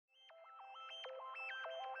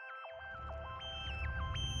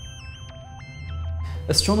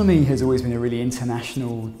Astronomy has always been a really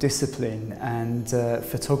international discipline, and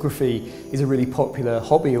photography is a really popular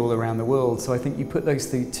hobby all around the world. So I think you put those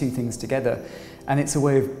two things together, and it's a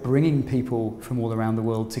way of bringing people from all around the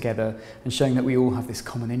world together and showing that we all have this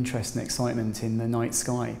common interest and excitement in the night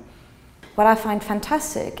sky. What I find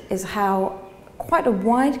fantastic is how quite a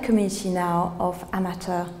wide community now of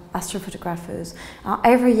amateur astrophotographers are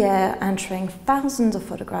every year entering thousands of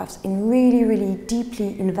photographs in really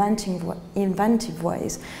deeply inventive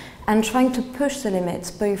ways, and trying to push the limits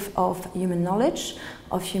both of human knowledge,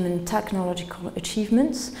 of human technological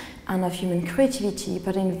achievements, and of human creativity,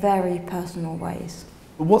 but in very personal ways.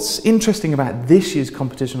 What's interesting about this year's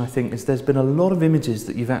competition, I think, is there's been a lot of images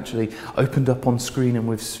that you've actually opened up on screen and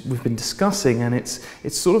we've been discussing, and it's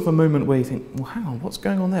sort of a moment where you think, well, hang on, what's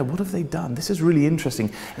going on there? What have they done? This is really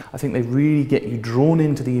interesting. I think they really get you drawn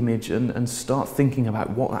into the image and start thinking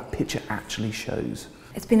about what that picture actually shows.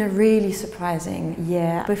 It's been a really surprising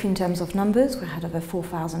year, both in terms of numbers. We had over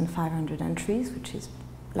 4,500 entries, which is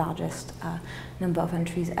largest number of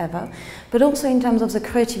entries ever, but also in terms of the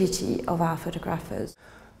creativity of our photographers.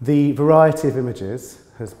 The variety of images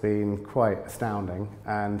has been quite astounding,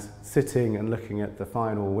 and sitting and looking at the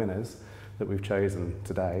final winners that we've chosen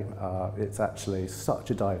today, it's actually such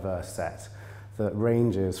a diverse set that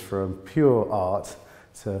ranges from pure art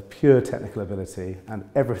to pure technical ability and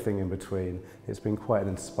everything in between. It's been quite an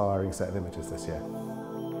inspiring set of images this year.